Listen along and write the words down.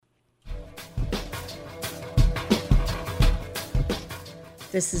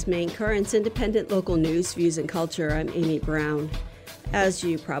This is Maine Current's independent local news, views, and culture. I'm Amy Brown. As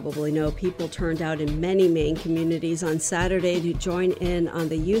you probably know, people turned out in many Maine communities on Saturday to join in on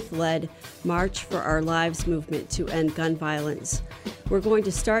the youth-led March for Our Lives movement to end gun violence. We're going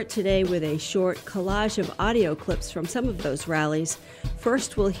to start today with a short collage of audio clips from some of those rallies.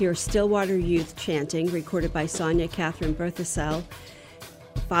 First, we'll hear Stillwater youth chanting, recorded by Sonia Catherine Berthasell,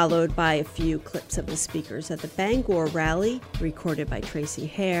 followed by a few clips of the speakers at the Bangor rally, recorded by Tracy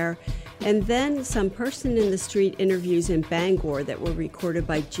Hare, and then some person-in-the-street interviews in Bangor that were recorded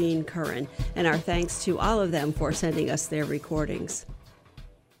by Jean Curran, and our thanks to all of them for sending us their recordings.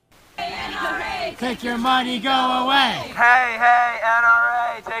 NRA, take your money, go away! Hey, hey,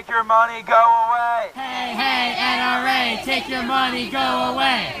 NRA, take your money, go away! Hey, hey, NRA, take your money, go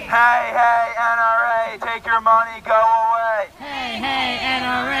away! Hey, hey, NRA, take your money, go away! Hey, hey,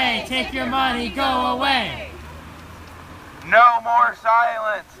 NRA, take your money, go away! No more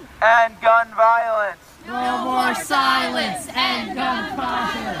silence and gun violence! No more silence and gun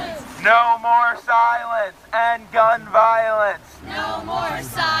violence! No more silence and gun violence! No more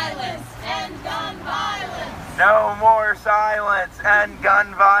silence and gun violence! No more silence and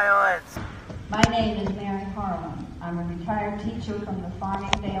gun violence! My name is Mary Harlan. I'm a retired teacher from the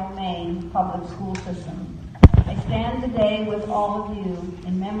Farmingdale, Maine public school system. I stand today with all of you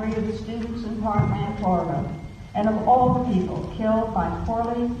in memory of the students in Parkland, Florida, and of all the people killed by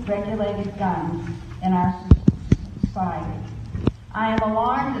poorly regulated guns in our society. I am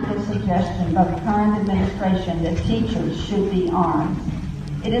alarmed at the suggestion by the current administration that teachers should be armed.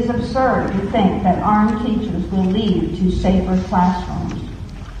 It is absurd to think that armed teachers will lead to safer classrooms.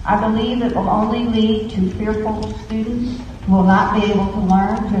 I believe it will only lead to fearful students who will not be able to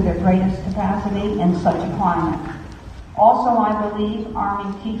learn to their greatest capacity in such a climate. Also, I believe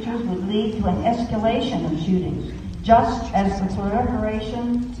arming teachers would lead to an escalation of shootings, just as the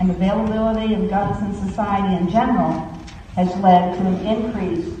proliferation and availability of guns in society in general has led to an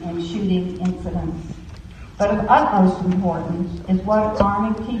increase in shooting incidents. But of utmost importance is what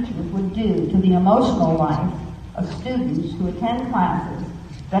arming teachers would do to the emotional life of students who attend classes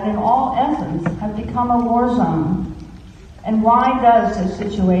that in all essence have become a war zone. And why does this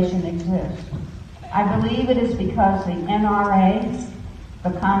situation exist? I believe it is because the NRA,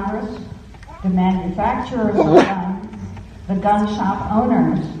 the Congress, the manufacturers of guns, the gun shop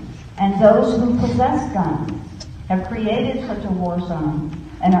owners, and those who possess guns have created such a war zone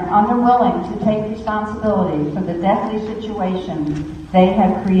and are unwilling to take responsibility for the deadly situation they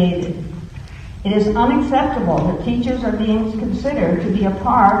have created. It is unacceptable that teachers are being considered to be a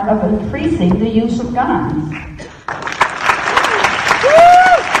part of increasing the use of guns.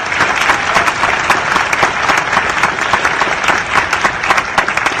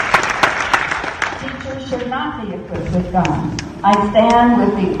 Teachers should not be equipped with guns. I stand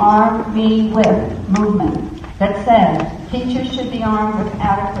with the Arm Me With movement that says teachers should be armed with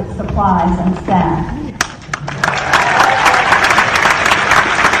adequate supplies and staff.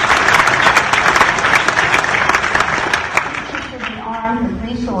 Teachers should be armed with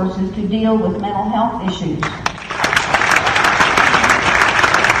resources to deal with mental health issues.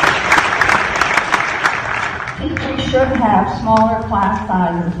 Teachers should have smaller class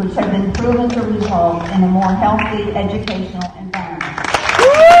sizes, which have been proven to result in a more healthy educational environment.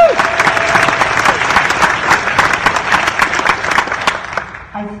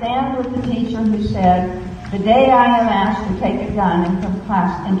 I stand with the teacher who said, "The day I am asked to take a gun into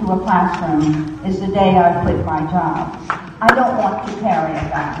a classroom is the day I quit my job. I don't want to carry a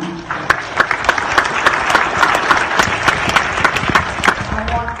gun. I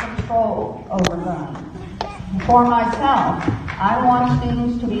want control over guns. For myself, I want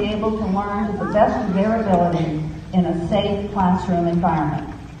students to be able to learn to the best of their ability in a safe classroom environment."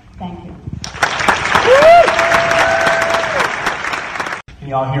 Thank you. Can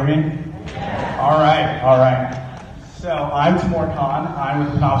you all hear me? All right. So I'm Timur Khan. I'm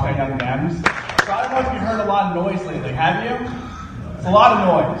with the Penobscot Young Dems. So I don't know if you've heard a lot of noise lately, have you? It's a lot of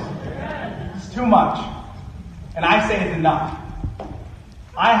noise. It's too much. And I say it's enough.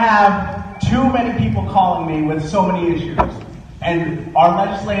 I have too many people calling me with so many issues. And our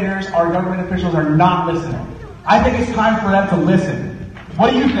legislators, our government officials are not listening. I think it's time for them to listen.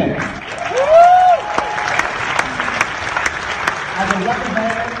 What do you think? As a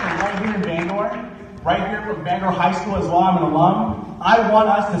representative from right here in Bangor, right here from Bangor High School as well, I'm an alum, I want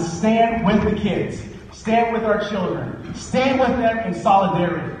us to stand with the kids, stand with our children, stand with them in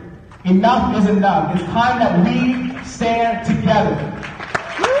solidarity. Enough is enough. It's time that we stand together.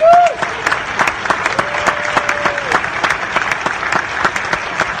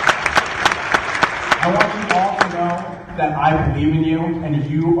 I want you all to know that I believe in you, and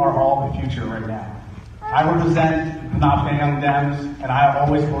you are all the future right now. I represent Penobscot Young Dems, and I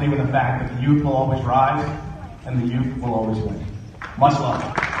always believe in the fact that the youth will always rise, and the youth will always win. Much love.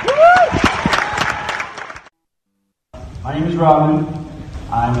 My name is Robin.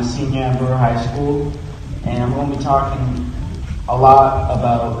 I'm a senior at Brewer High School, and I'm going to be talking a lot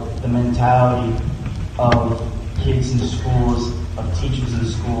about the mentality of kids in schools, of teachers in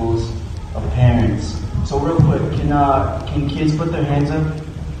schools, of parents. So real quick, can kids put their hands up?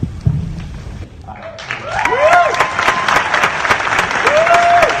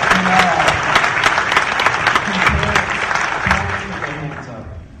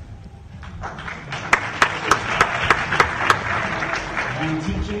 And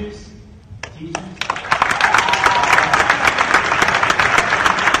teachers?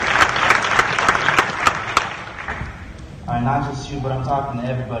 Alright, not just you, but I'm talking to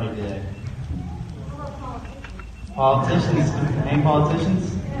everybody today. Politicians, any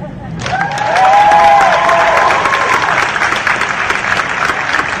politicians?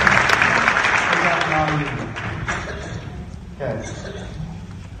 Okay.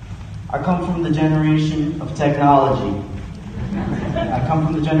 I come from the generation of technology. I come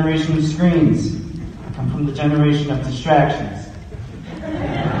from the generation of screens. I come from the generation of distractions.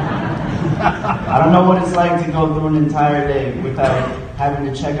 I don't know what it's like to go through an entire day without having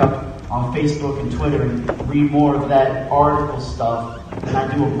to check up on Facebook and Twitter and read more of that article stuff than I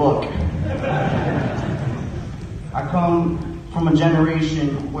do a book. I come from a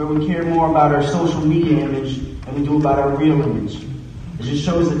generation where we care more about our social media image than we do about our real image. It just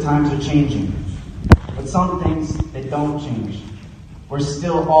shows that times are changing. But some things, they don't change. We're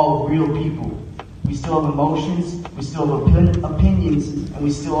still all real people. We still have emotions, we still have opinions, and we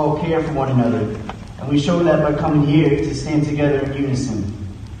still all care for one another. And we show that by coming here to stand together in unison.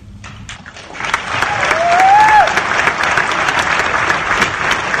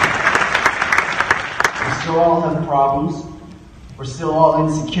 We still all have problems. We're still all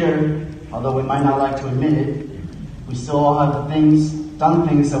insecure, although we might not like to admit it. We still all have done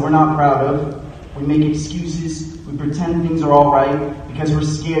things that we're not proud of. We make excuses, we pretend things are all right because we're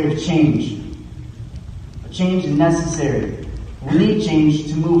scared of change. But change is necessary. We need change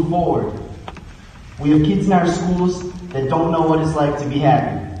to move forward. We have kids in our schools that don't know what it's like to be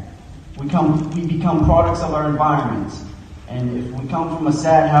happy. We become products of our environment. And if we come from a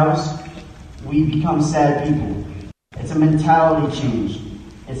sad house, we become sad people. It's a mentality change.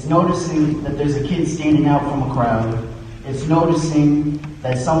 It's noticing that there's a kid standing out from a crowd. It's noticing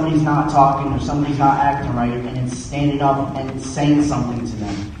that somebody's not talking or somebody's not acting right, and it's standing up and it's saying something to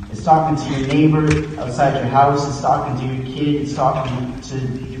them. It's talking to your neighbor outside your house. It's talking to your kid. It's talking to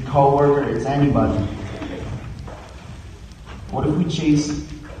your coworker. It's anybody. What if we chase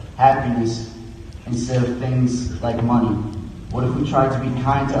happiness instead of things like money? What if we tried to be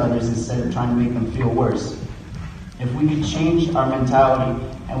kind to others instead of trying to make them feel worse? If we could change our mentality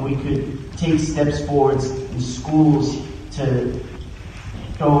and we could take steps forwards in schools to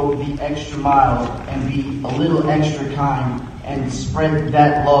go the extra mile and be a little extra kind and spread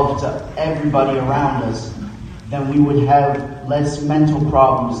that love to everybody around us, then we would have less mental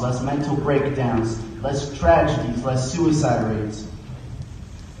problems, less mental breakdowns, less tragedies, less suicide rates.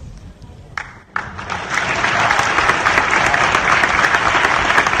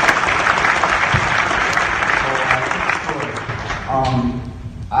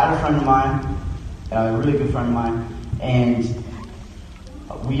 I had a friend of mine, a really good friend of mine, and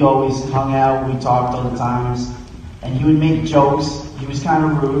we always hung out, we talked all the times, and he would make jokes. He was kind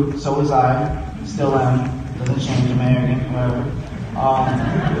of rude, so was I, still am, doesn't change, I'm arrogant, whatever.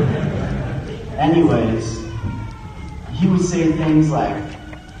 Anyways, he would say things like,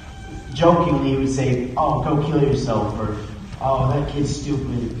 jokingly he would say, oh, go kill yourself, or, oh, that kid's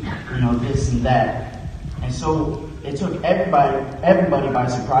stupid, this and that. And so it took everybody by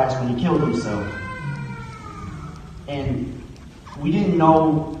surprise when he killed himself. And we didn't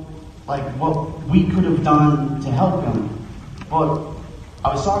know what we could have done to help him. But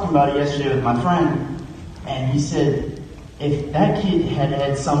I was talking about it yesterday with my friend, and he said if that kid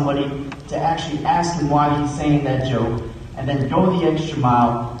had somebody to actually ask him why he's saying that joke, and then go the extra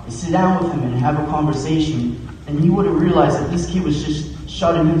mile and sit down with him and have a conversation, then he would have realized that this kid was just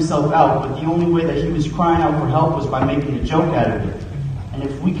shutting himself out, but the only way that he was crying out for help was by making a joke out of it. And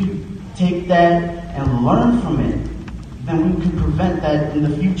if we could take that and learn from it, then we could prevent that in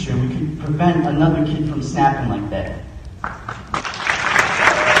the future. We could prevent another kid from snapping like that.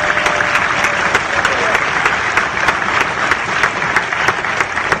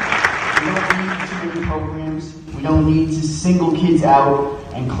 We don't need too many programs. We don't need to single kids out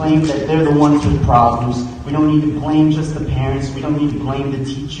and claim that they're the ones with problems. We don't need to blame just the parents. We don't need to blame the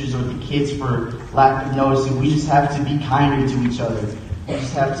teachers or the kids for lack of noticing. We just have to be kinder to each other. We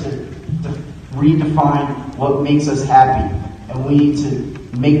just have to redefine what makes us happy. And we need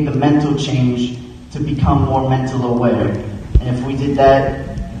to make the mental change to become more mental aware. And if we did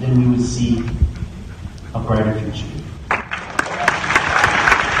that, then we would see a brighter future.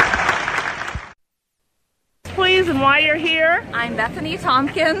 Please, and why you're here? I'm Bethany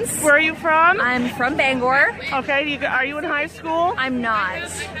Tompkins. Where are you from? I'm from Bangor. Okay, are you in high school? I'm not.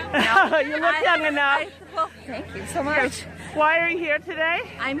 No. You look young enough. Well, thank you so much. Why are you here today?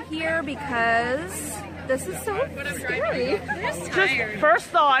 I'm here because this is so scary. Just first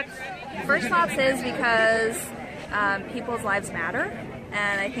thoughts. First thoughts is because people's lives matter,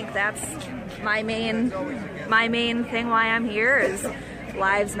 and I think that's my main thing why I'm here is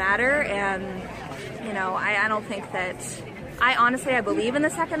lives matter. And you know, I don't think that, I believe in the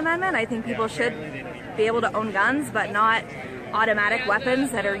Second Amendment. I think people should be able to own guns, but not automatic weapons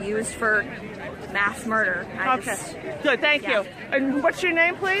that are used for mass murder. Good, thank you. And what's your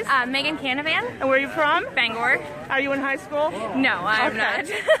name, please? Megan Canavan. And where are you from? Bangor. Are you in high school? No, I'm not.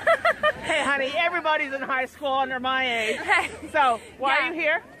 Hey, honey, everybody's in high school under my age. So, why are you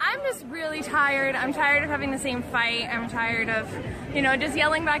here? I'm just really tired. I'm tired of having the same fight. I'm tired of, just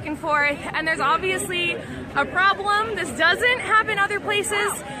yelling back and forth. And there's obviously a problem. This doesn't happen other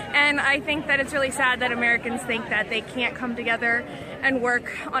places. And I think that it's really sad that Americans think that they can't come together and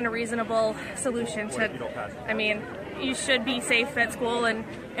work on a reasonable solution to, you should be safe at school and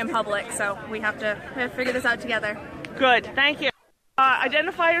in public. So we have to figure this out together. Good, thank you.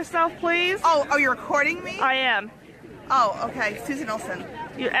 Identify yourself, please. Oh, you're recording me? I am. Oh, okay. Susan Olson.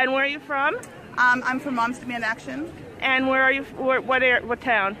 And where are you from? I'm from Moms Demand Action. And where are you? What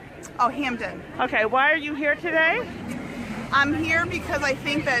town? Oh, Hamden. Okay. Why are you here today? I'm here because I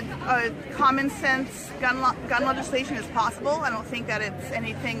think that common sense gun legislation is possible. I don't think that it's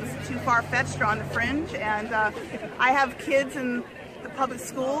anything too far-fetched or on the fringe. And I have kids in the public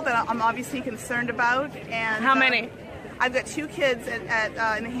school that I'm obviously concerned about. And how many? I've got 2 kids in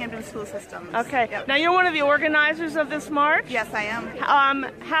the Hamden school system. Okay. Yep. Now, you're one of the organizers of this march? Yes, I am.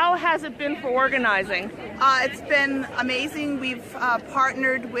 How has it been for organizing? It's been amazing. We've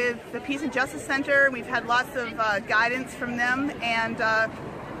partnered with the Peace and Justice Center. We've had lots of guidance from them, and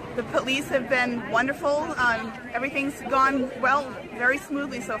the police have been wonderful. Everything's gone, well, very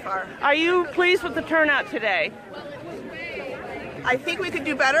smoothly so far. Are you pleased with the turnout today? I think we could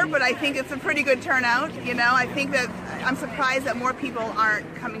do better, but I think it's a pretty good turnout. I think that I'm surprised that more people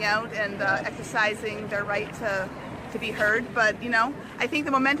aren't coming out and exercising their right to be heard. But, I think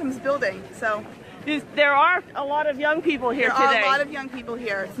the momentum's building. So there are a lot of young people here today. There are a lot of young people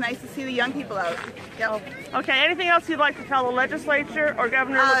here. It's nice to see the young people out. Yep. Okay, anything else you'd like to tell the legislature or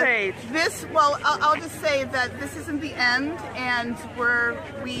Governor LePage? I'll just say that this isn't the end, and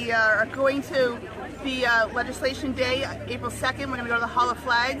we are going to the legislation day, April 2nd. We're going to go to the Hall of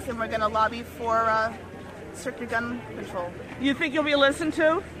Flags, and we're going to lobby for stricter gun control. You think you'll be listened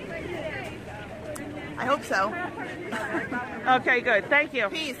to? I hope so. Okay, good. Thank you.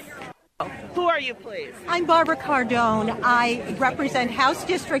 Peace. Who are you, please? I'm Barbara Cardone. I represent House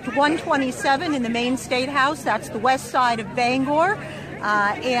District 127 in the Maine State House. That's the west side of Bangor.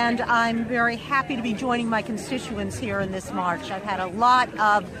 And I'm very happy to be joining my constituents here in this march. I've had a lot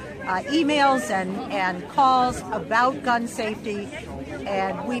of emails and calls about gun safety,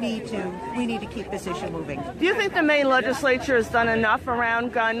 and we need to keep this issue moving. Do you think the Maine legislature has done enough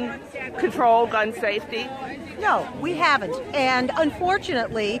around gun control, gun safety? No, we haven't. And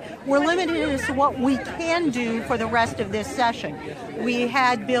unfortunately, we're limited as to what we can do for the rest of this session. We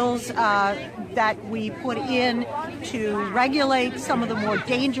had bills that we put in to regulate some of the more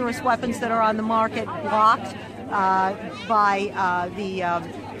dangerous weapons that are on the market blocked by the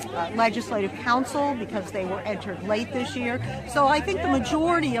Legislative Council because they were entered late this year. So I think the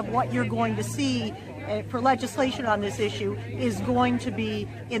majority of what you're going to see for legislation on this issue is going to be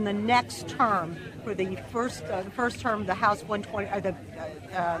in the next term for the first term of the House 120, the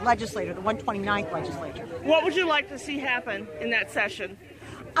legislature, the 129th legislature. What would you like to see happen in that session?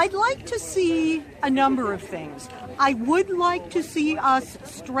 I'd like to see a number of things. I would like to see us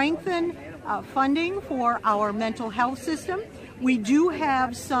strengthen funding for our mental health system. We do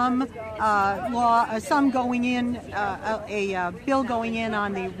have some some going in, a bill going in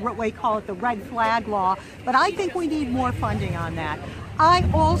on what we call it the red flag law, but I think we need more funding on that. I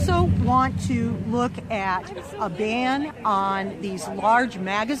also want to look at a ban on these large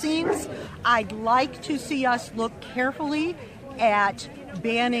magazines. I'd like to see us look carefully at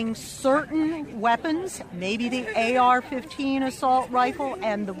banning certain weapons, maybe the AR-15 assault rifle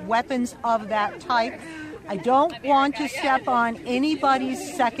and the weapons of that type. I don't want to step on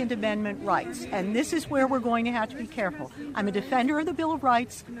anybody's Second Amendment rights, and this is where we're going to have to be careful. I'm a defender of the Bill of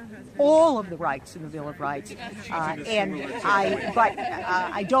Rights, all of the rights in the Bill of Rights, but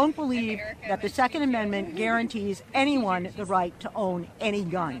I don't believe that the Second Amendment guarantees anyone the right to own any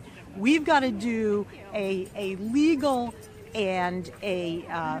gun. We've got to do a legal and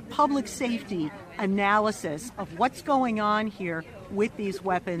a public safety analysis of what's going on here with these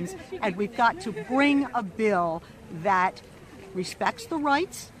weapons, and we've got to bring a bill that respects the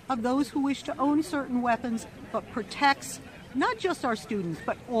rights of those who wish to own certain weapons, but protects not just our students,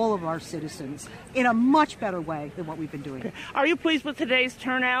 but all of our citizens in a much better way than what we've been doing. Are you pleased with today's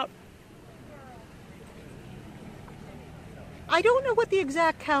turnout? I don't know what the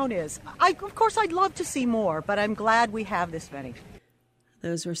exact count is. Of course, I'd love to see more, but I'm glad we have this many.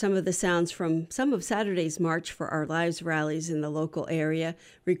 Those were some of the sounds from some of Saturday's March for Our Lives rallies in the local area,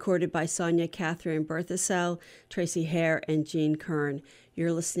 recorded by Sonia Catherine Berthasell, Tracy Hare, and Jean Kern.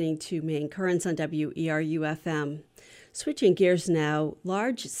 You're listening to Maine Currents on WERU-FM. Switching gears now,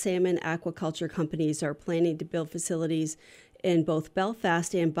 large salmon aquaculture companies are planning to build facilities in both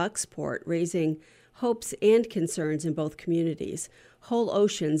Belfast and Bucksport, raising hopes and concerns in both communities. Whole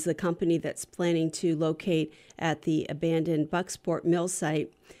Oceans, the company that's planning to locate at the abandoned Bucksport mill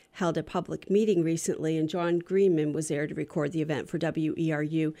site, held a public meeting recently, and John Greenman was there to record the event for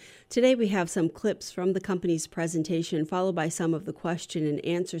WERU. Today we have some clips from the company's presentation, followed by some of the question and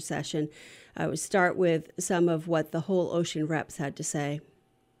answer session. I will start with some of what the Whole Ocean reps had to say.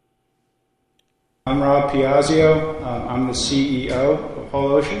 I'm Rob Piazzio. I'm the CEO of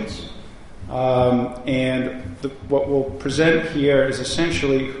Whole Oceans. What we'll present here is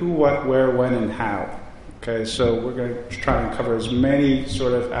essentially who, what, where, when, and how. Okay, so we're going to try and cover as many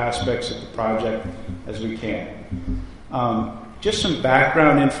sort of aspects of the project as we can. Just some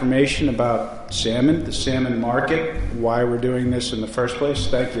background information about salmon, the salmon market, why we're doing this in the first place.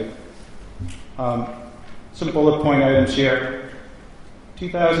 Thank you. Some bullet point items here.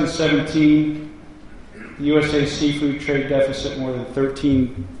 2017, the USA seafood trade deficit more than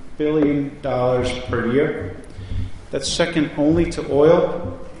 $13 billion per year. That's second only to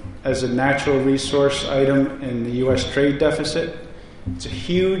oil as a natural resource item in the U.S. trade deficit. It's a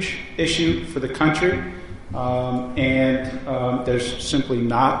huge issue for the country, and there's simply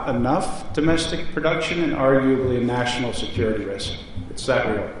not enough domestic production and arguably a national security risk. It's that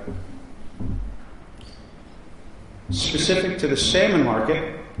real. Specific to the salmon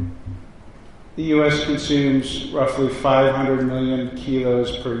market, the U.S. consumes roughly 500 million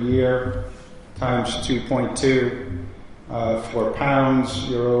kilos per year times 2.2. 4 pounds,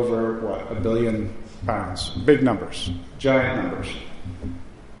 you're over, 1 billion pounds. Big numbers, giant numbers.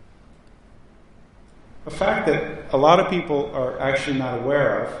 A fact that a lot of people are actually not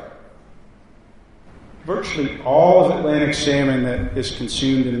aware of, virtually all of Atlantic salmon that is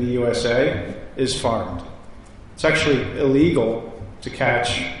consumed in the USA is farmed. It's actually illegal to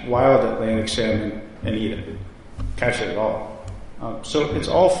catch wild Atlantic salmon and eat it, catch it at all. So it's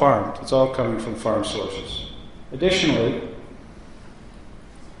all farmed. It's all coming from farm sources. Additionally,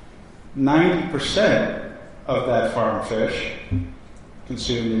 90% of that farm fish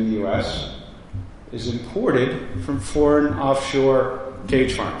consumed in the U.S. is imported from foreign offshore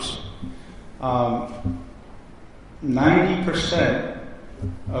cage farms. 90%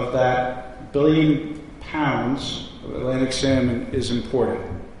 of that billion pounds of Atlantic salmon is imported.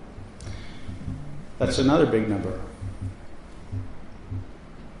 That's another big number.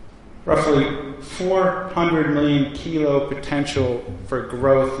 Roughly 400 million kilo potential for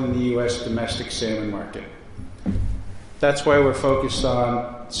growth in the U.S. domestic salmon market. That's why we're focused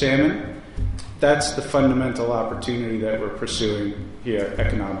on salmon. That's the fundamental opportunity that we're pursuing here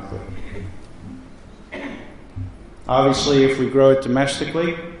economically. Obviously, if we grow it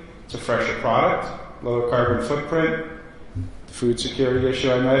domestically, it's a fresher product, lower carbon footprint, the food security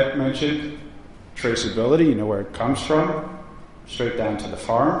issue I mentioned, traceability, you know where it comes from, straight down to the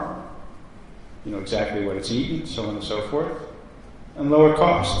farm. You know exactly what it's eaten, so on and so forth. And lower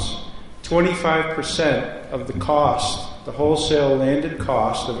costs. 25% of the cost, the wholesale landed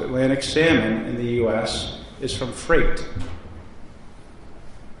cost of Atlantic salmon in the U.S. is from freight.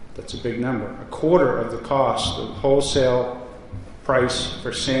 That's a big number. A quarter of the cost of wholesale price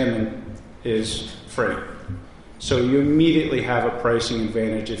for salmon is freight. So you immediately have a pricing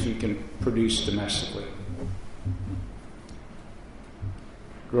advantage if you can produce domestically.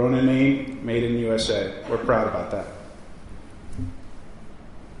 Grown in Maine, made in USA. We're proud about that.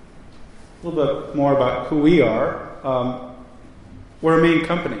 A little bit more about who we are. We're a Maine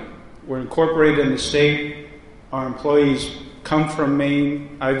company. We're incorporated in the state. Our employees come from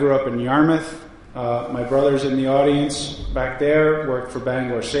Maine. I grew up in Yarmouth. My brother's in the audience back there, worked for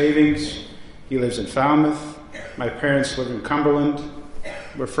Bangor Savings. He lives in Falmouth. My parents live in Cumberland.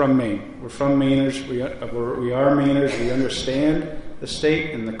 We're from Maine. We're from Mainers. We are Mainers. We understand the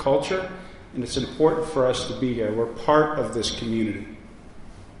state and the culture, and it's important for us to be here. We're part of this community.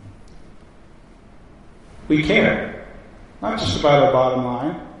 We care, not just about our bottom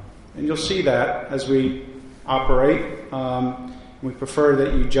line, and you'll see that as we operate. We prefer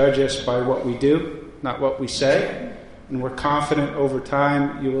that you judge us by what we do, not what we say, and we're confident over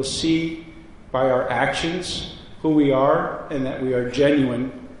time you will see by our actions who we are and that we are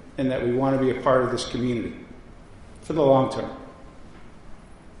genuine and that we want to be a part of this community for the long term.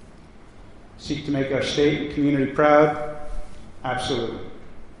 Seek to make our state and community proud? Absolutely.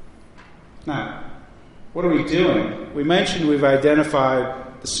 Now, what are we doing? We mentioned we've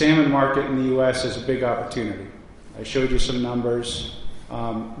identified the salmon market in the U.S. as a big opportunity. I showed you some numbers.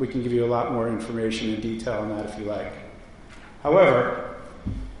 We can give you a lot more information and detail on that if you like. However,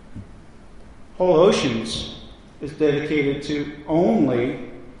 Whole Oceans is dedicated to only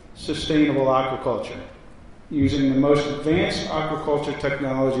sustainable aquaculture, using the most advanced aquaculture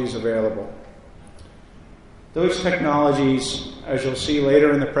technologies available. Those technologies, as you'll see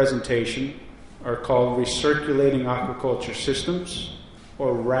later in the presentation, are called recirculating aquaculture systems,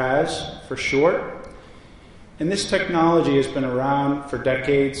 or RAS for short. And this technology has been around for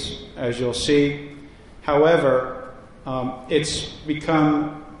decades, as you'll see. However, it's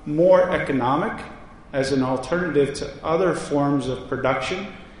become more economic as an alternative to other forms of production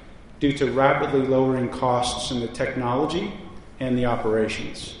due to rapidly lowering costs in the technology and the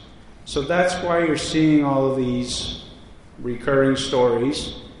operations. So that's why you're seeing all of these recurring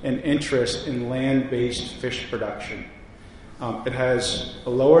stories and interest in land-based fish production. It has a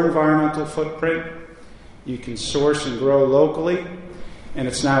lower environmental footprint, you can source and grow locally, and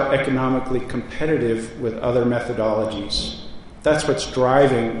it's now economically competitive with other methodologies. That's what's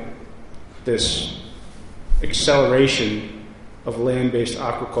driving this acceleration of land-based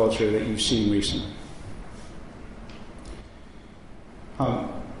aquaculture that you've seen recently.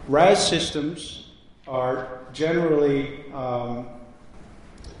 RAS systems are generally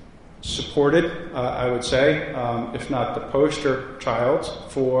supported, I would say, if not the poster child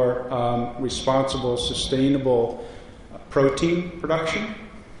for responsible, sustainable protein production.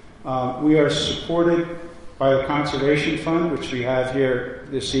 We are supported by the Conservation Fund, which we have here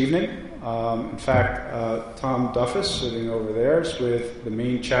this evening. In fact, Tom Duffus, sitting over there, is with the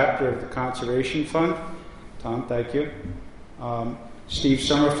main chapter of the Conservation Fund. Tom, thank you. Steve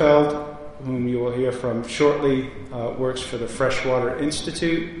Sommerfeld, whom you will hear from shortly, works for the Freshwater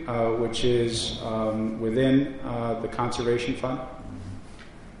Institute, which is within the Conservation Fund.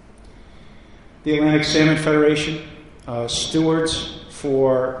 The Atlantic Salmon Federation, stewards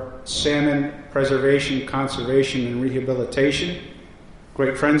for salmon preservation, conservation, and rehabilitation.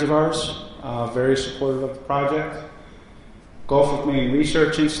 Great friends of ours, very supportive of the project. Gulf of Maine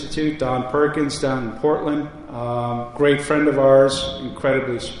Research Institute, Don Perkins down in Portland, great friend of ours,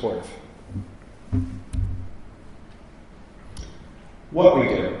 incredibly supportive. What we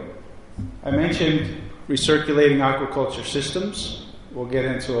do. I mentioned recirculating aquaculture systems. We'll get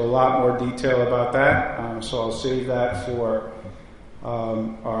into a lot more detail about that, so I'll save that for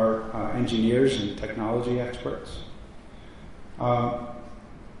our engineers and technology experts. I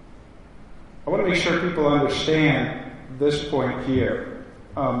want to make sure people understand this point here.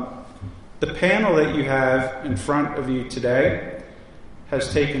 The panel that you have in front of you today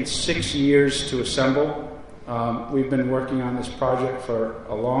has taken 6 years to assemble. We've been working on this project for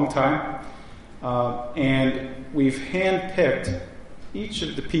a long time, and we've handpicked each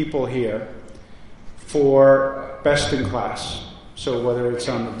of the people here for best in class. So whether it's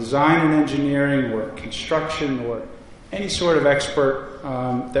on the design and engineering or construction or any sort of expert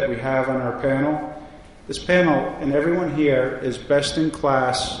that we have on our panel, this panel and everyone here is best in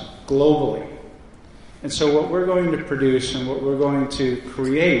class globally. And so what we're going to produce and what we're going to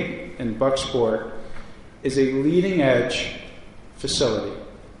create in Bucksport is a leading edge facility.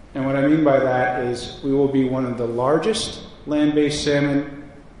 And what I mean by that is we will be one of the largest land-based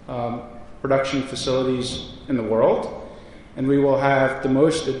salmon production facilities in the world, and we will have the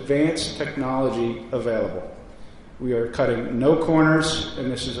most advanced technology available. We are cutting no corners,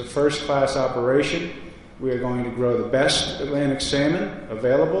 and this is a first-class operation. We are going to grow the best Atlantic salmon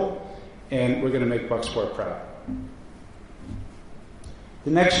available, and we're going to make Bucksport proud.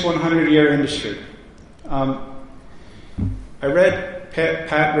 The next 100-year industry. I read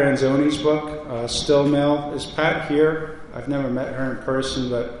Pat Ranzoni's book, Still Mill. Is Pat here? I've never met her in person,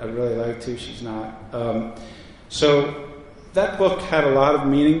 but I'd really like to. She's not. So that book had a lot of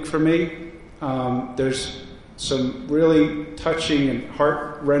meaning for me. There's some really touching and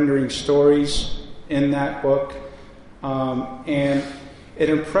heart-rendering stories in that book. And it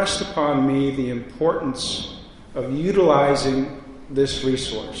impressed upon me the importance of utilizing this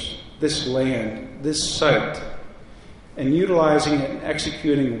resource, this land, this site, and utilizing it and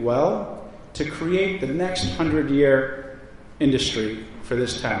executing well to create the next 100-year industry for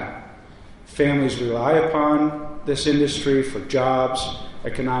this town. Families rely upon this industry for jobs,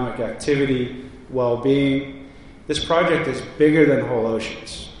 economic activity, well-being. This project is bigger than Whole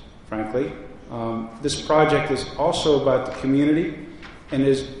Oceans, frankly. This project is also about the community and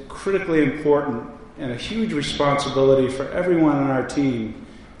is critically important and a huge responsibility for everyone on our team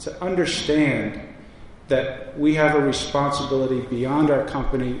to understand that we have a responsibility beyond our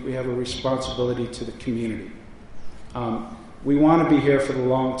company. We have a responsibility to the community. We want to be here for the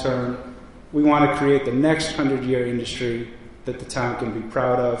long term. We want to create the next 100-year industry that the town can be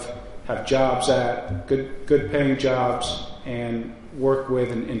proud of, have jobs at, good paying jobs, and work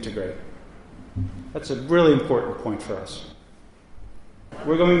with and integrate. That's a really important point for us.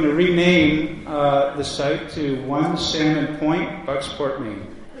 We're going to rename the site to 1 Salmon Point, Bucksport, Maine.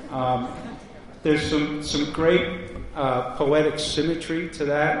 There's some great poetic symmetry to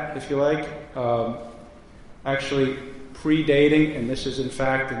that, if you like. Actually, predating, and this is in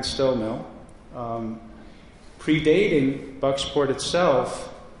fact in Stillmill, predating Bucksport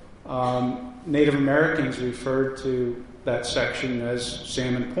itself, Native Americans referred to that section as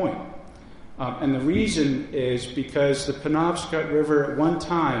Salmon Point. And the reason is because the Penobscot River at one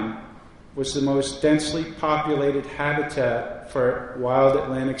time was the most densely populated habitat for wild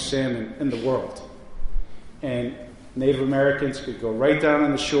Atlantic salmon in the world. And Native Americans could go right down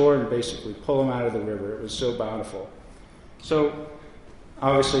on the shore and basically pull them out of the river. It was so bountiful. So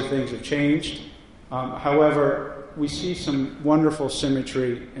obviously things have changed. However, we see some wonderful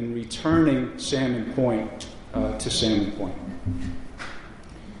symmetry in returning Salmon Point to Salmon Point.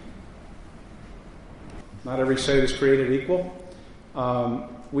 Not every site is created equal.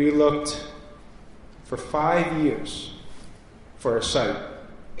 We looked for 5 years for a site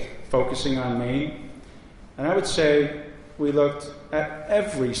focusing on Maine. And I would say we looked at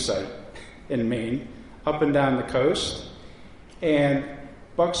every site in Maine, up and down the coast. And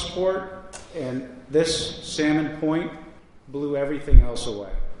Bucksport and this Salmon Point blew everything else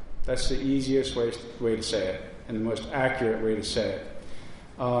away. That's the easiest way to say it, and the most accurate way to say it.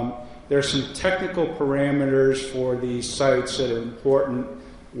 There are some technical parameters for these sites that are important: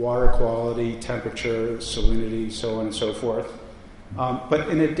 water quality, temperature, salinity, so on and so forth. But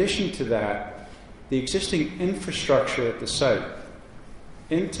in addition to that, the existing infrastructure at the site,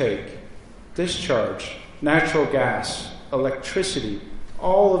 intake, discharge, natural gas, electricity,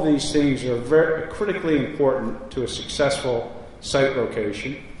 all of these things are very critically important to a successful site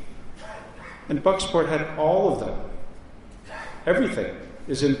location. And Bucksport had all of them. Everything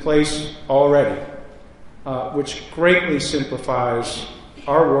is in place already, which greatly simplifies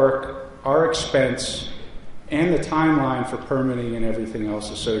our work, our expense, and the timeline for permitting and everything else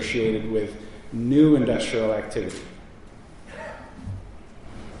associated with new industrial activity.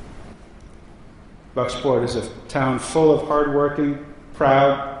 Bucksport is a town full of hardworking,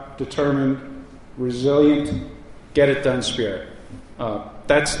 proud, determined, resilient, get-it-done spirit.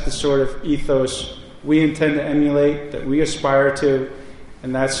 That's the sort of ethos we intend to emulate, that we aspire to,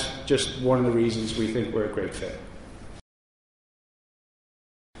 and that's just one of the reasons we think we're a great fit.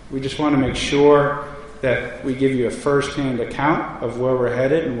 We just want to make sure that we give you a first-hand account of where we're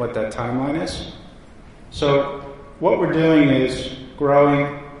headed and what that timeline is. So what we're doing is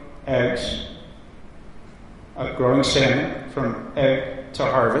growing eggs, growing salmon from egg to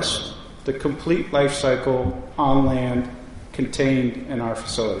harvest, the complete life cycle on land contained in our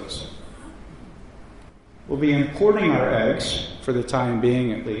facilities. We'll be importing our eggs, for the time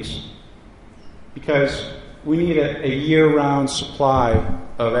being at least, because we need a year-round supply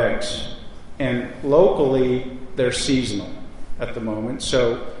of eggs. And locally, they're seasonal at the moment.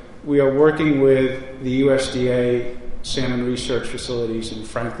 So we are working with the USDA salmon research facilities in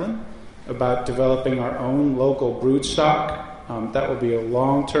Franklin about developing our own local brood stock. That will be a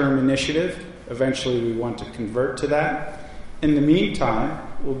long-term initiative. Eventually, we want to convert to that. In the meantime,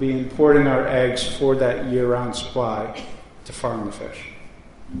 we'll be importing our eggs for that year-round supply to farm the fish.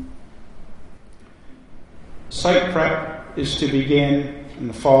 Site prep is to begin in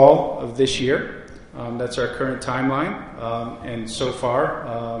the fall of this year. That's our current timeline. And so far,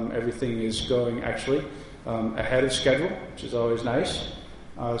 everything is going actually ahead of schedule, which is always nice.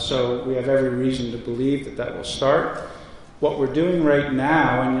 So we have every reason to believe that will start. What we're doing right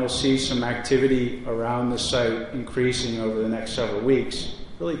now, and you'll see some activity around the site increasing over the next several weeks,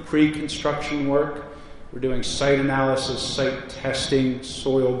 really pre-construction work. We're doing site analysis, site testing,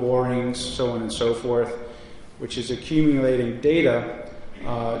 soil borings, so on and so forth, which is accumulating data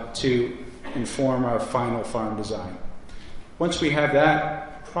to inform our final farm design. Once we have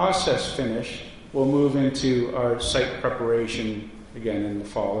that process finished, we'll move into our site preparation again in the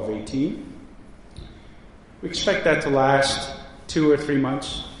fall of 2018. We expect that to last 2 or 3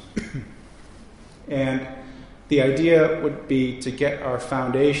 months. And the idea would be to get our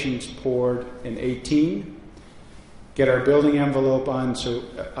foundations poured in 2018, get our building envelope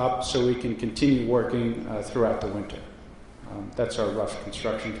up so we can continue working throughout the winter. That's our rough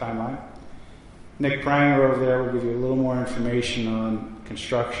construction timeline. Nick Pranger over there will give you a little more information on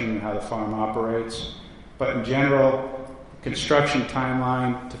construction and how the farm operates. But in general, construction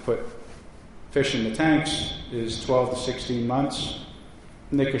timeline to put fish in the tanks is 12 to 16 months.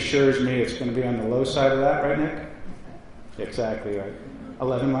 Nick assures me it's going to be on the low side of that, right, Nick? Exactly right.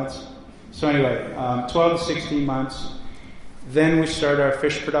 11 months. So anyway, 12 to 16 months. Then we start our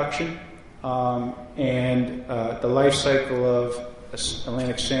fish production, and the life cycle of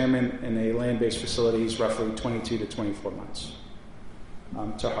Atlantic salmon in a land-based facility is roughly 22 to 24 months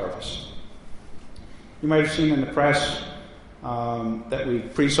to harvest. You might have seen in the press that we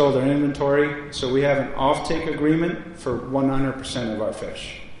pre-sold our inventory, so we have an off-take agreement for 100% of our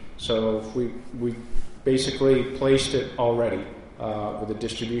fish. So we basically placed it already with a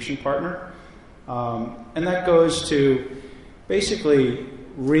distribution partner, and that goes to basically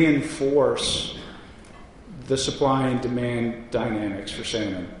reinforce the supply and demand dynamics for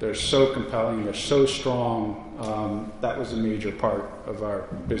salmon. They're so compelling, they're so strong. That was a major part of our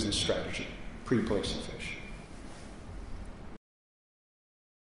business strategy, pre-placing fish.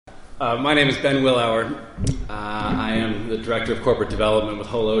 My name is Ben Willauer. I am the Director of Corporate Development with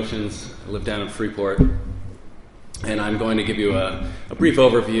Whole Oceans. I live down in Freeport. And I'm going to give you a brief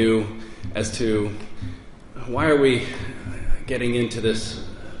overview as to why are we getting into this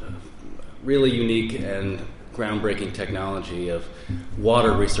really unique and groundbreaking technology of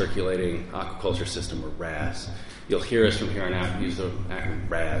water recirculating aquaculture system, or RAS. You'll hear us from here on out use the acronym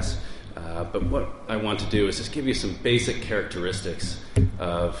RAS. But what I want to do is just give you some basic characteristics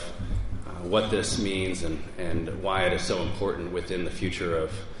of what this means and why it is so important within the future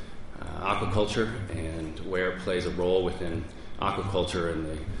of aquaculture and where it plays a role within aquaculture in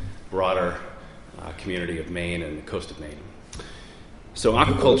the broader community of Maine and the coast of Maine. So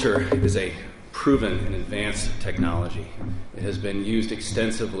aquaculture is a proven and advanced technology. It has been used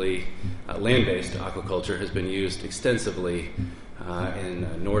extensively, land-based aquaculture has been used extensively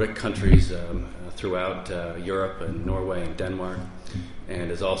in Nordic countries throughout Europe and Norway and Denmark, and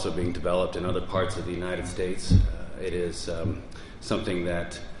is also being developed in other parts of the United States. It is something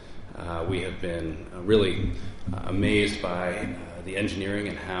that we have been really amazed by the engineering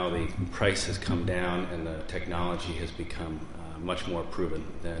and how the price has come down and the technology has become much more proven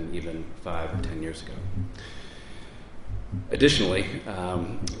than even 5 or 10 years ago. Additionally,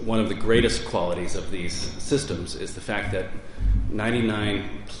 one of the greatest qualities of these systems is the fact that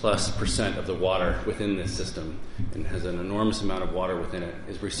 99+% of the water within this system, and has an enormous amount of water within it,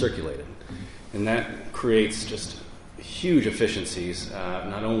 is recirculated. And that creates just huge efficiencies,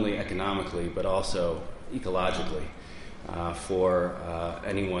 not only economically, but also ecologically, for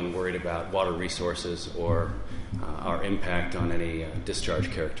anyone worried about water resources or our impact on any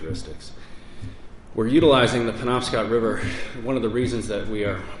discharge characteristics. We're utilizing the Penobscot River. One of the reasons that we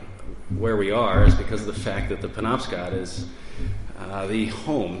are where we are is because of the fact that the Penobscot is the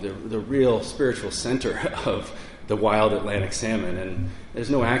home, the real spiritual center of the wild Atlantic salmon, and there's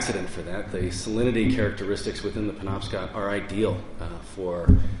no accident for that. The salinity characteristics within the Penobscot are ideal for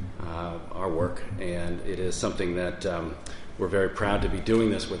our work, and it is something that we're very proud to be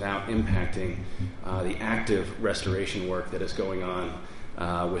doing this without impacting the active restoration work that is going on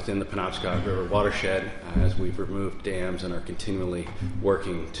within the Penobscot River watershed, as we've removed dams and are continually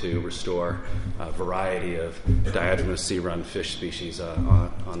working to restore a variety of diadromous sea-run fish species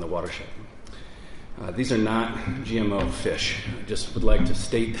on the watershed. These are not GMO fish. I just would like to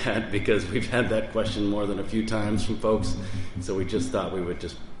state that because we've had that question more than a few times from folks, so we just thought we would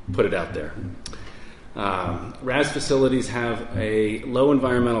just put it out there. RAS facilities have a low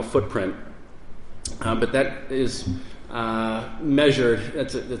environmental footprint, but that is measured.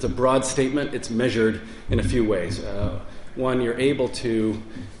 It's a broad statement. It's measured in a few ways. One, you're able to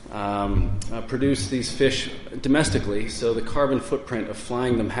produce these fish domestically, so the carbon footprint of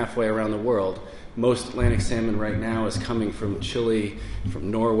flying them halfway around the world. Most Atlantic salmon right now is coming from Chile, from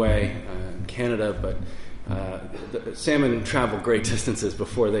Norway, Canada, but The salmon travel great distances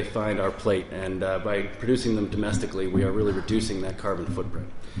before they find our plate, and by producing them domestically, we are really reducing that carbon footprint.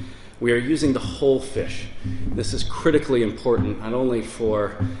 We are using the whole fish. This is critically important, not only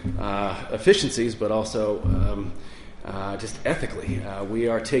for efficiencies, but also just ethically. We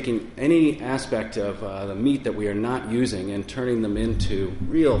are taking any aspect of the meat that we are not using and turning them into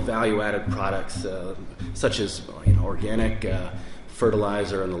real value-added products, such as organic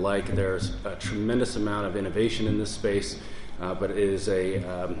fertilizer and the like. There's a tremendous amount of innovation in this space, but it is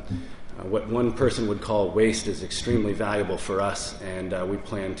what one person would call waste is extremely valuable for us, and we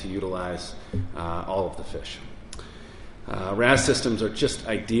plan to utilize all of the fish. RAS systems are just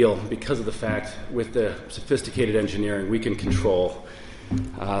ideal because of the fact with the sophisticated engineering we can control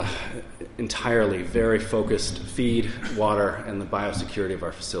entirely very focused feed, water, and the biosecurity of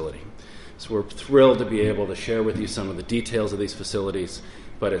our facility. So we're thrilled to be able to share with you some of the details of these facilities,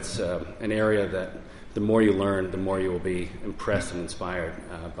 but it's an area that the more you learn, the more you will be impressed and inspired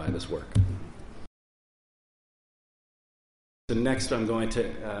by this work. So next I'm going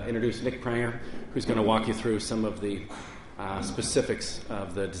to introduce Nick Pranger, who's going to walk you through some of the specifics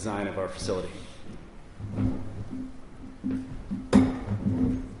of the design of our facility.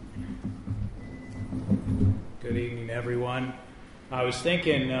 Good evening, everyone. I was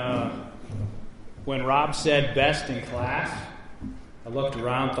thinking when Rob said best in class, I looked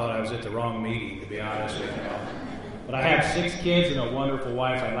around, thought I was at the wrong meeting, to be honest with you. But I have 6 kids and a wonderful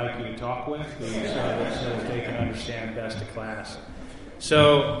wife I'd like you to talk with, so they can understand best in class.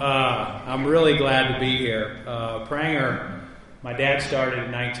 So I'm really glad to be here. Pranger, my dad started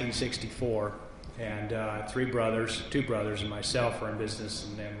in 1964, and 3 brothers, 2 brothers and myself are in business,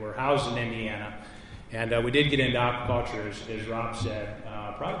 and we're housed in Indiana. And we did get into aquaculture, as Rob said,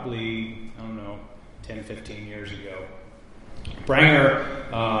 probably, 10, 15 years ago.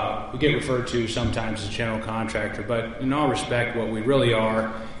 Pranger, we get referred to sometimes as general contractor, but in all respect, what we really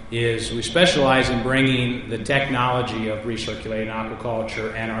are is we specialize in bringing the technology of recirculating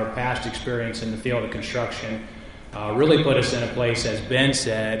aquaculture and our past experience in the field of construction really put us in a place, as Ben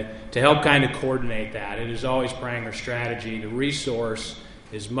said, to help kind of coordinate that. It is always Pranger's strategy to resource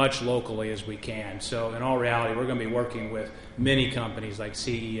as much locally as we can. So in all reality, we're going to be working with many companies like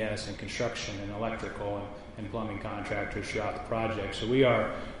CES and construction and electrical and plumbing contractors throughout the project. So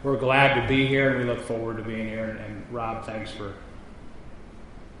we're glad to be here, and we look forward to being here. And Rob, thanks for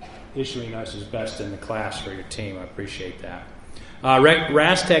issuing us as best in the class for your team. I appreciate that.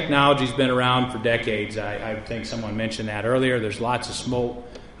 RAS technology's been around for decades. I think someone mentioned that earlier. There's lots of smoke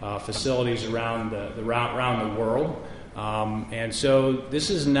facilities around the world. And so this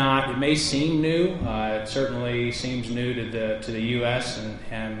is not, it may seem new, it certainly seems new to the U.S.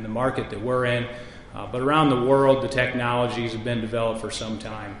 and the market that we're in, but around the world the technologies have been developed for some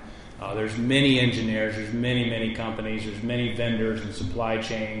time. There's many engineers, there's many companies, there's many vendors and supply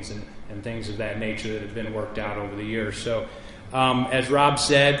chains and things of that nature that have been worked out over the years. So as Rob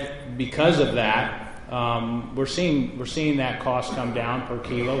said, because of that, we're seeing that cost come down per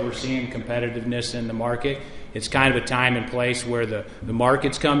kilo. We're seeing competitiveness in the market. It's kind of a time and place where the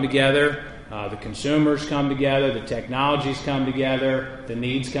markets come together, the consumers come together, the technologies come together, the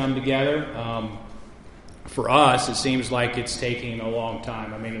needs come together. For us, it seems like it's taking a long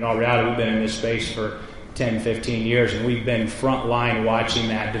time. I mean, in all reality, we've been in this space for 10, 15 years, and we've been front line watching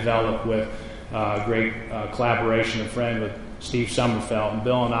that develop with great collaboration and friend with Steve Sommerfeld and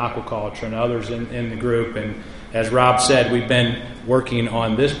Bill in Aquaculture and others in the group. And as Rob said, we've been working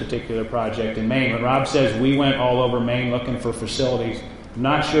on this particular project in Maine. When Rob says we went all over Maine looking for facilities, I'm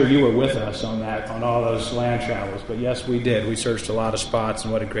not sure you were with us on that, on all those land travels, but yes, we did. We searched a lot of spots,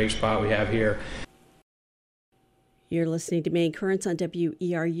 and what a great spot we have here. You're listening to Maine Currents on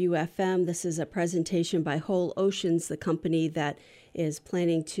WERU-FM. This is a presentation by Whole Oceans, the company that is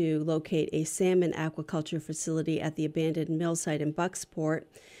planning to locate a salmon aquaculture facility at the abandoned mill site in Bucksport.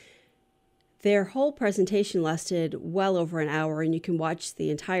 Their whole presentation lasted well over an hour, and you can watch the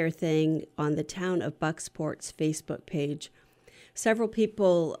entire thing on the Town of Bucksport's Facebook page. Several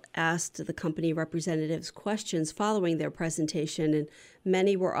people asked the company representatives questions following their presentation, and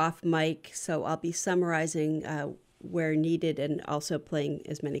many were off mic, so I'll be summarizing where needed and also playing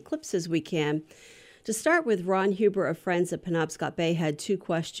as many clips as we can. To start with, Ron Huber of Friends at Penobscot Bay had 2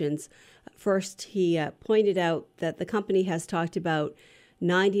 questions. First, he pointed out that the company has talked about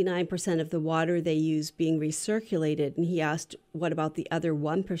 99% of the water they use being recirculated, and he asked, what about the other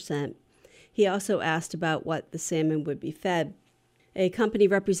 1%? He also asked about what the salmon would be fed. A company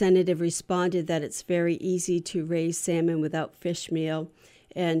representative responded that it's very easy to raise salmon without fish meal.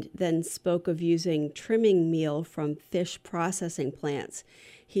 and then spoke of using trimming meal from fish processing plants.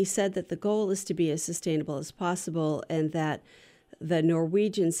 He said that the goal is to be as sustainable as possible and that the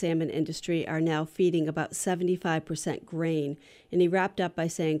Norwegian salmon industry are now feeding about 75% grain. And he wrapped up by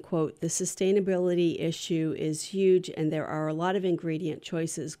saying, quote, "The sustainability issue is huge and there are a lot of ingredient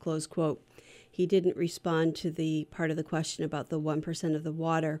choices," close quote. He didn't respond to the part of the question about the 1% of the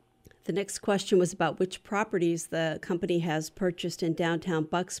water. The next question was about which properties the company has purchased in downtown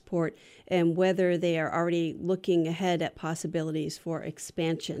Bucksport and whether they are already looking ahead at possibilities for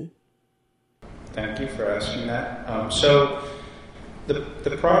expansion. Thank you for asking that. So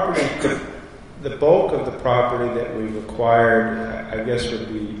the property, the bulk of the property that we've acquired, I guess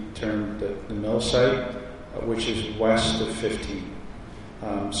would be termed the mill site, which is west of 15.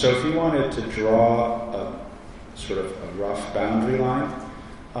 So if you wanted to draw a sort of a rough boundary line,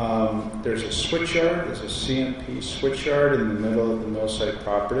 there's a switchyard, there's a CMP switchyard in the middle of the mill site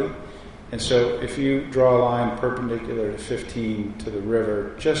property. And so if you draw a line perpendicular to 15 to the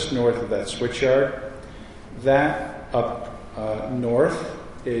river, just north of that switchyard, that up north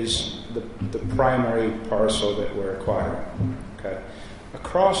is the primary parcel that we're acquiring. Okay.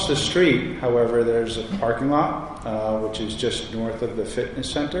 Across the street, however, there's a parking lot, which is just north of the fitness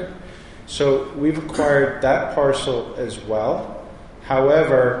center. So we've acquired that parcel as well.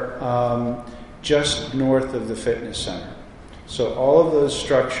 However, just north of the fitness center. So all of those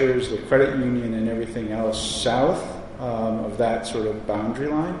structures, the credit union and everything else south of that sort of boundary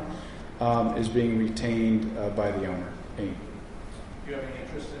line is being retained by the owner. Do you have any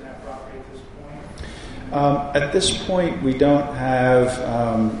interest in that property at this point? At this point, we don't have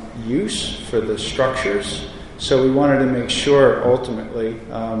use for the structures, so we wanted to make sure ultimately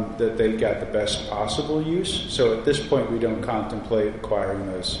that they got the best possible use. So at this point, we don't contemplate acquiring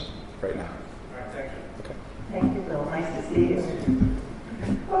those right now. All right, thank you. Okay. Thank you, Bill. Nice to see you.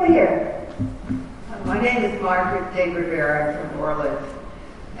 Over here. My name is Margaret de Rivera. I'm from Orland.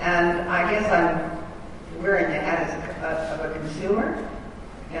 And I guess I'm wearing the hat of a consumer,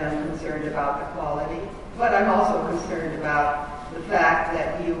 and I'm concerned about the quality. But I'm also concerned about the fact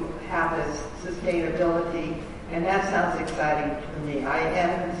that you have this sustainability, and that sounds exciting to me. I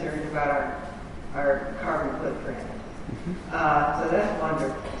am concerned about our carbon footprint. So that's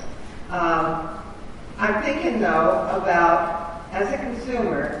wonderful. I'm thinking, though, about, as a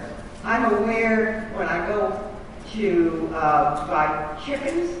consumer, I'm aware when I go to buy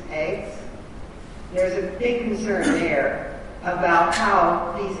chickens, eggs, there's a big concern there about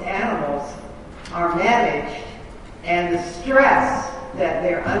how these animals are managed and the stress that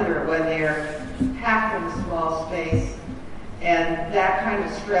they're under when they're packed in a small space. And that kind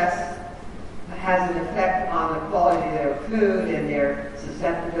of stress has an effect on the quality of their food and their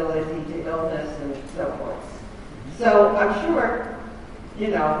susceptibility to illness and so forth. So I'm sure,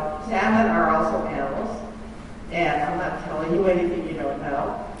 salmon are also animals, and I'm not telling you anything you don't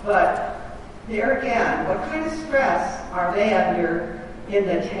know, but there again, what kind of stress are they under in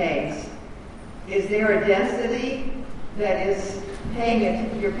the tanks? Is there a density that is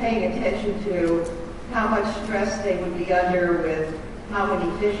you're paying attention to how much stress they would be under with how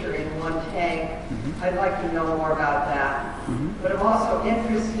many fish are in one tank? I'd like to know more about that. But I'm also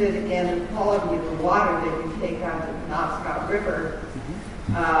interested in the quality of the water that you take out of the Penobscot River.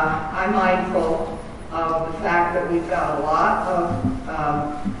 I'm mindful of the fact that we've got a lot of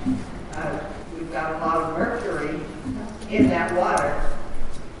mercury in that water.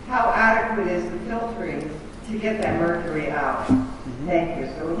 How adequate is the filtering to get that mercury out? Thank you.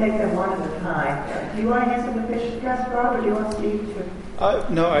 So we'll take them one at a time. Do you want to answer the fish stress, Rob, or do you want Steve to?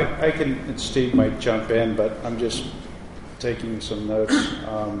 No, I can. Steve might jump in, but I'm just taking some notes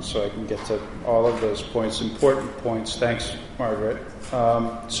so I can get to all of those points, important points. Thanks, Margaret.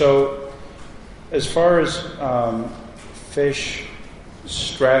 So as far as fish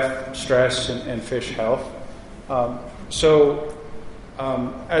stress and fish health,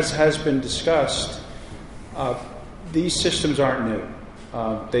 as has been discussed, these systems aren't new.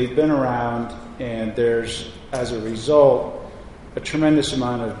 They've been around, and there's, as a result, a tremendous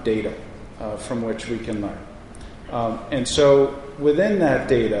amount of data from which we can learn. And so within that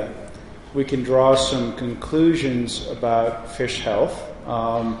data, we can draw some conclusions about fish health,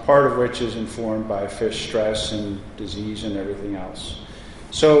 part of which is informed by fish stress and disease and everything else.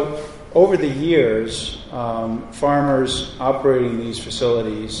 So over the years, farmers operating these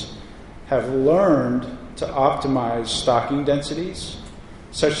facilities have learned to optimize stocking densities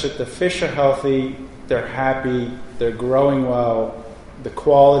such that the fish are healthy, they're happy, they're growing well, the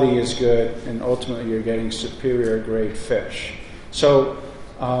quality is good, and ultimately you're getting superior grade fish. So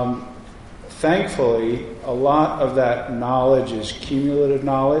Thankfully, a lot of that knowledge is cumulative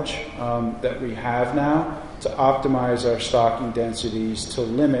knowledge that we have now to optimize our stocking densities to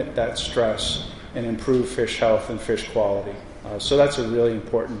limit that stress and improve fish health and fish quality. So that's a really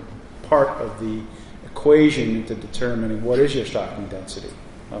important part of the equation into determining what is your stocking density.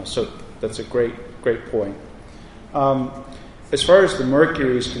 So that's a great point. As far as the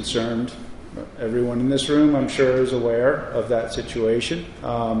mercury is concerned, everyone in this room, I'm sure, is aware of that situation.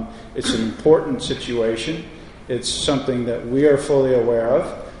 It's an important situation. It's something that we are fully aware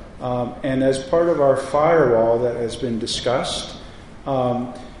of. And as part of our firewall that has been discussed,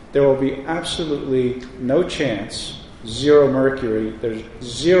 there will be absolutely no chance, zero mercury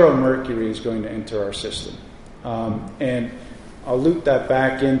is going to enter our system. And I'll loop that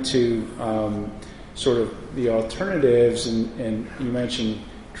back into sort of the alternatives, and you mentioned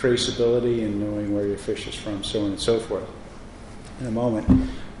traceability and knowing where your fish is from, so on and so forth, in a moment.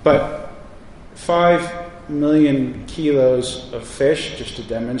 But 5 million kilos of fish, just to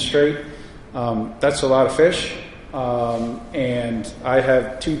demonstrate, that's a lot of fish. And I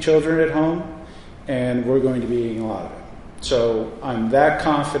have 2 children at home, and we're going to be eating a lot of it. So I'm that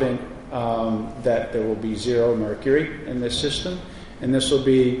confident that there will be zero mercury in this system, and this will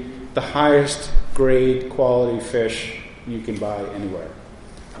be the highest grade quality fish you can buy anywhere,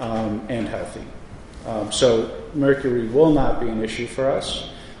 and healthy. So mercury will not be an issue for us.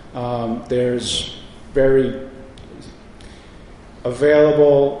 There's very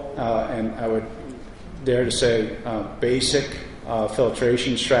available, and I would dare to say basic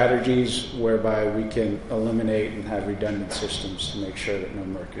filtration strategies whereby we can eliminate and have redundant systems to make sure that no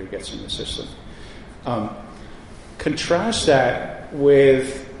mercury gets in the system. Contrast that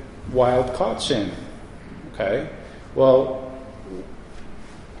with wild-caught salmon. Okay? Well,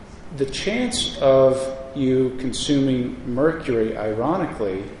 the chance of you consuming mercury,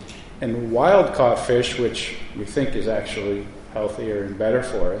 ironically, in wild-caught fish, which we think is actually healthier and better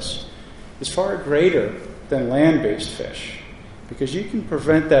for us, is far greater than land-based fish, because you can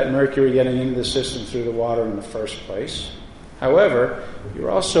prevent that mercury getting into the system through the water in the first place. However, you're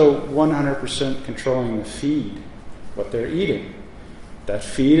also 100% controlling the feed, what they're eating. That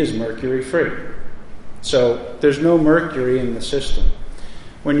feed is mercury-free. So there's no mercury in the system.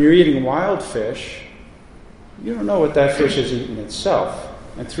 When you're eating wild fish, you don't know what that fish is eating itself.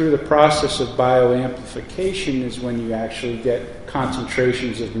 And through the process of bioamplification is when you actually get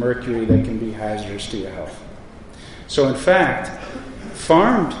concentrations of mercury that can be hazardous to your health. So in fact,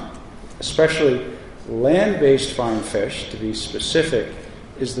 farmed, especially land-based farmed fish, to be specific,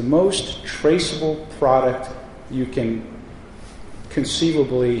 is the most traceable product you can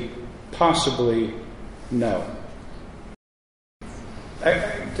conceivably, possibly know.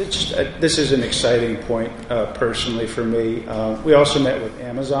 This is an exciting point personally for me. We also met with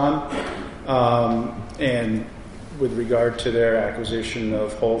Amazon, and with regard to their acquisition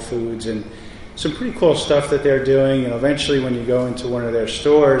of Whole Foods, and some pretty cool stuff that they're doing. And eventually when you go into one of their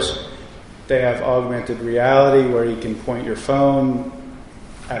stores, they have augmented reality where you can point your phone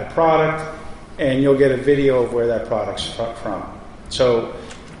at a product and you'll get a video of where that product's from. So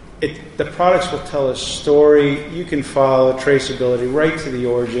the products will tell a story. You can follow traceability right to the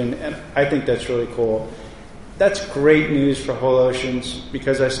origin, and I think that's really cool. That's great news for Whole Oceans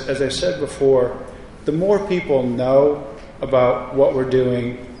because, as I said before, the more people know about what we're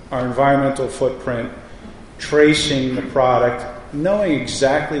doing, our environmental footprint, tracing the product, knowing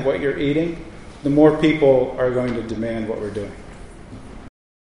exactly what you're eating, the more people are going to demand what we're doing.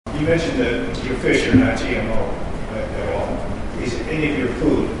 You mentioned that your fish are not GMO at all. Is any of your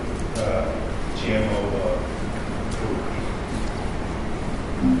food GMO food?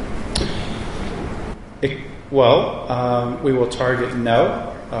 We will target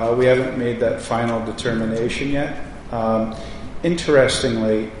no. We haven't made that final determination yet.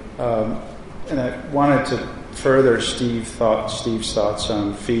 Interestingly, and I wanted to further Steve's thoughts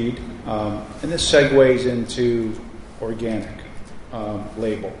on feed, and this segues into organic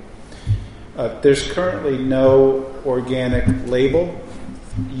label. There's currently no organic label,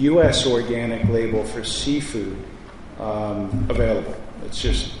 U.S. organic label for seafood available. It's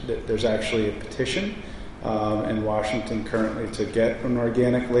just that there's actually a petition in Washington currently to get an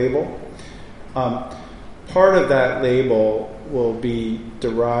organic label. Part of that label will be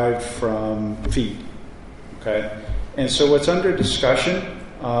derived from feed. Okay, and so what's under discussion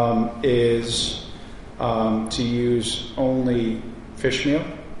is to use only fish meal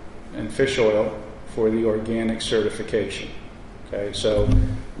and fish oil for the organic certification. Okay, so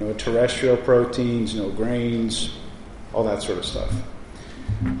no terrestrial proteins, no grains, all that sort of stuff.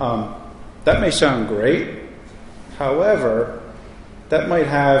 That may sound great. However, that might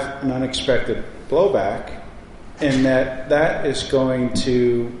have an unexpected blowback, and that is going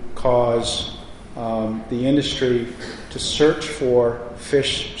to cause the industry to search for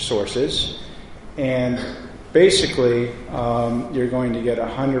fish sources, and basically you're going to get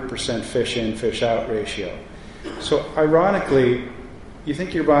 100% fish in, fish out ratio. So ironically, you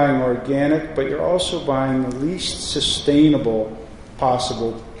think you're buying organic, but you're also buying the least sustainable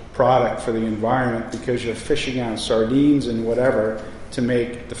possible product for the environment, because you're fishing out sardines and whatever to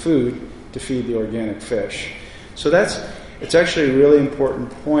make the food to feed the organic fish. So it's actually a really important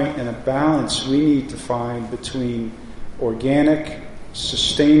point and a balance we need to find between organic,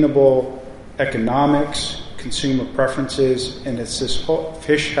 sustainable economics, consumer preferences, and it's this whole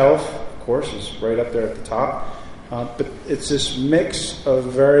fish health, of course, is right up there at the top. But it's this mix of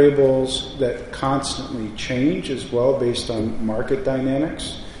variables that constantly change as well based on market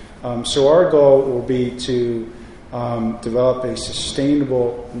dynamics. So our goal will be to develop a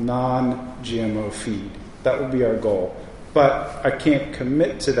sustainable non-GMO feed. That will be our goal. But I can't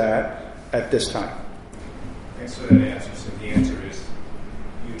commit to that at this time. Thanks for that answer. So the answer is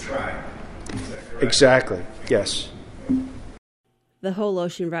you try. Is that correct? Exactly, yes. The Whole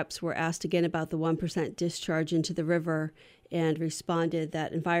Ocean reps were asked again about the 1% discharge into the river and responded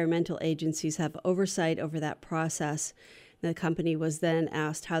that environmental agencies have oversight over that process. The company was then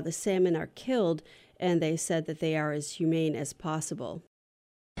asked how the salmon are killed, and they said that they are as humane as possible.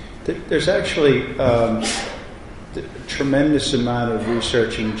 There's actually a tremendous amount of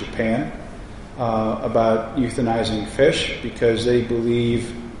research in Japan about euthanizing fish, because they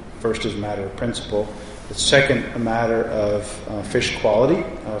believe, first as a matter of principle, but second a matter of fish quality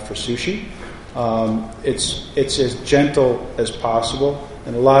for sushi. It's as gentle as possible,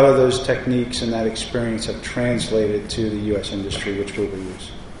 and a lot of those techniques and that experience have translated to the U.S. industry, which we will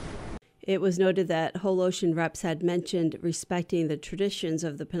use. It was noted that Whole Ocean reps had mentioned respecting the traditions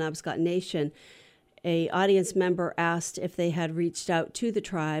of the Penobscot Nation. An audience member asked if they had reached out to the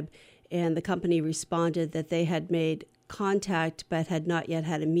tribe, and the company responded that they had made contact but had not yet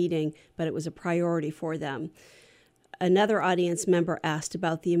had a meeting, but it was a priority for them. Another audience member asked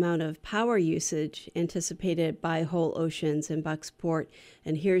about the amount of power usage anticipated by Whole Oceans in Bucksport,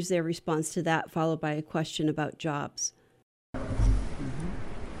 and here's their response to that, followed by a question about jobs.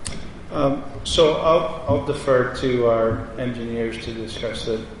 So I'll defer to our engineers to discuss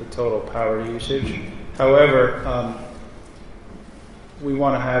the total power usage. However, we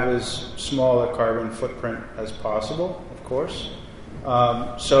want to have as small a carbon footprint as possible, of course.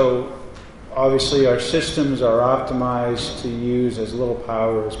 So obviously our systems are optimized to use as little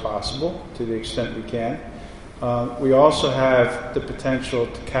power as possible to the extent we can. We also have the potential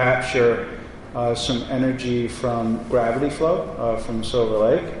to capture some energy from gravity flow from Silver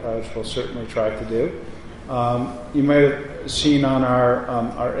Lake, which we'll certainly try to do. You may have seen on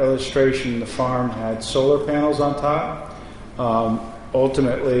our illustration, the farm had solar panels on top.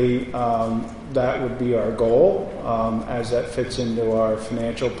 Ultimately, that would be our goal. As that fits into our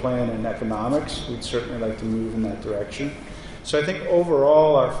financial plan and economics, we'd certainly like to move in that direction. So I think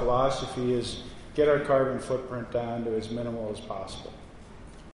overall our philosophy is get our carbon footprint down to as minimal as possible.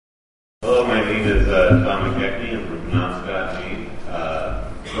 Hello, my name is Tom McKechnie. I'm from Penobscot, Maine,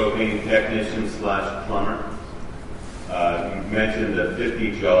 propane technician / plumber. You mentioned the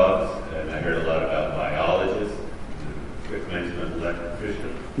 50 jobs, and I heard a lot about biologists. Quick mention of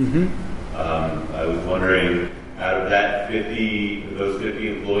electrician. Mm-hmm. I was wondering, out of those 50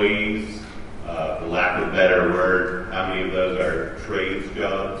 employees, for lack of a better word, how many of those are trades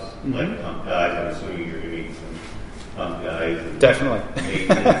jobs, mm-hmm. like pump guys? I'm assuming you're going to need some pump guys. Definitely.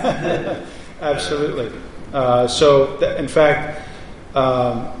 Absolutely. In fact,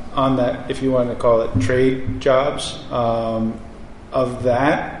 on that, if you want to call it trade jobs, of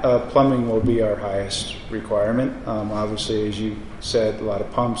that, plumbing will be our highest requirement. Obviously, as you said, a lot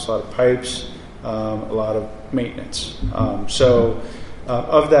of pumps, a lot of pipes, a lot of maintenance.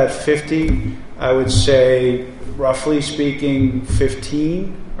 Of that 50, I would say, roughly speaking,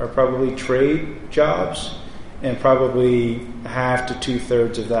 15 are probably trade jobs, and probably half to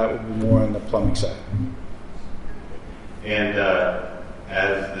 2/3 of that would be more on the plumbing side. And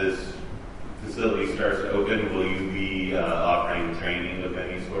as this facility starts to open, will you be offering training of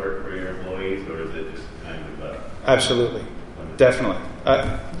any sort for your employees, or is it just kind of Absolutely. Definitely.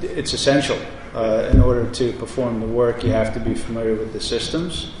 It's essential. In order to perform the work, you have to be familiar with the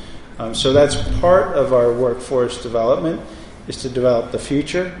systems. So that's part of our workforce development, is to develop the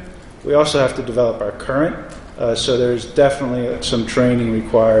future. We also have to develop our current. So there's definitely some training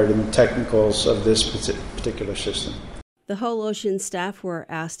required in the technicals of this particular system. The Whole Ocean staff were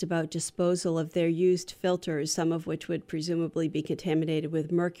asked about disposal of their used filters, some of which would presumably be contaminated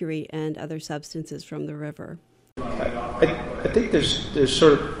with mercury and other substances from the river. I think there's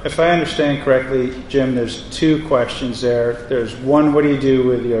sort of, if I understand correctly, Jim, there's two questions there. There's one, what do you do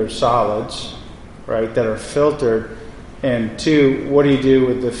with your solids, right, that are filtered? And two, what do you do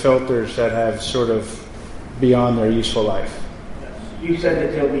with the filters that have sort of beyond their useful life? You said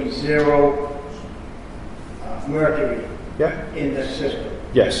that there'll be zero mercury in the system.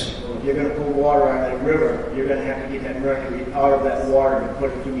 Yes. So if you're going to pull water out of the river, you're going to have to get that mercury out of that water and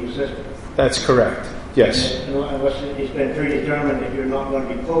put it through your system. That's correct. Yes. Unless it's been predetermined that you're not going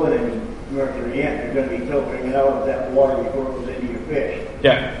to be pulling any mercury in, you're going to be filtering it out of that water before it goes into your fish.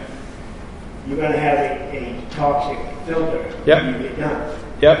 Yeah. You're going to have a toxic filter when you get done.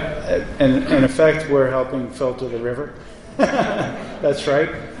 Yep. And in effect, we're helping filter the river. That's right.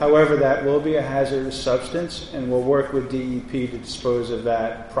 However, that will be a hazardous substance, and we'll work with DEP to dispose of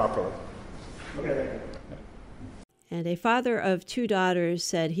that properly. Okay. And a father of 2 daughters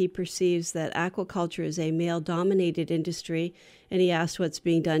said he perceives that aquaculture is a male-dominated industry, and he asked what's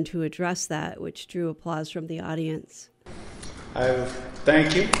being done to address that, which drew applause from the audience.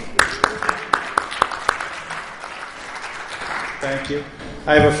 Thank you. Thank you.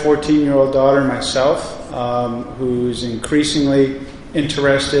 I have a 14-year-old daughter myself who's increasingly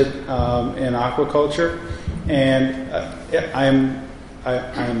interested in aquaculture, and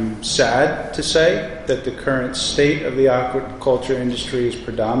I'm sad to say that the current state of the aquaculture industry is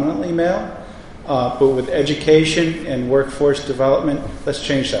predominantly male, but with education and workforce development, let's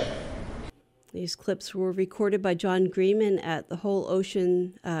change that. These clips were recorded by John Greenman at the Whole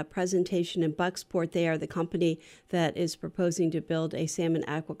Ocean presentation in Bucksport. They are the company that is proposing to build a salmon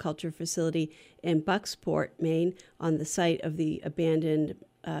aquaculture facility in Bucksport, Maine, on the site of the abandoned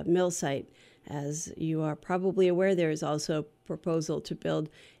mill site. As you are probably aware, there is also a proposal to build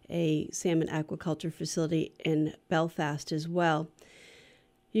a salmon aquaculture facility in Belfast as well.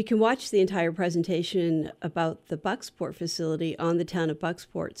 You can watch the entire presentation about the Bucksport facility on the Town of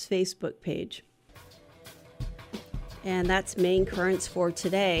Bucksport's Facebook page. And that's Maine Currents for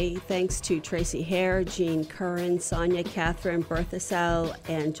today. Thanks to Tracy Hare, Jean Curran, Sonia Catherine, Bertha Sell,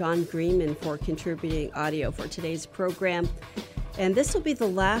 and John Greenman for contributing audio for today's program. And this will be the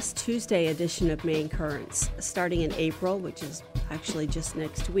last Tuesday edition of Maine Currents. Starting in April, which is actually just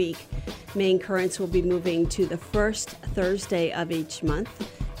next week, Maine Currents will be moving to the first Thursday of each month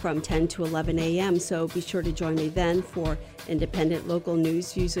from 10 to 11 a.m. So be sure to join me then for independent local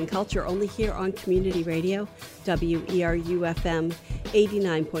news, views, and culture, only here on Community Radio, WERU-FM,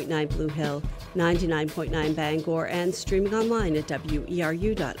 89.9 Blue Hill, 99.9 Bangor, and streaming online at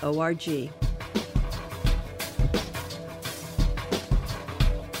weru.org.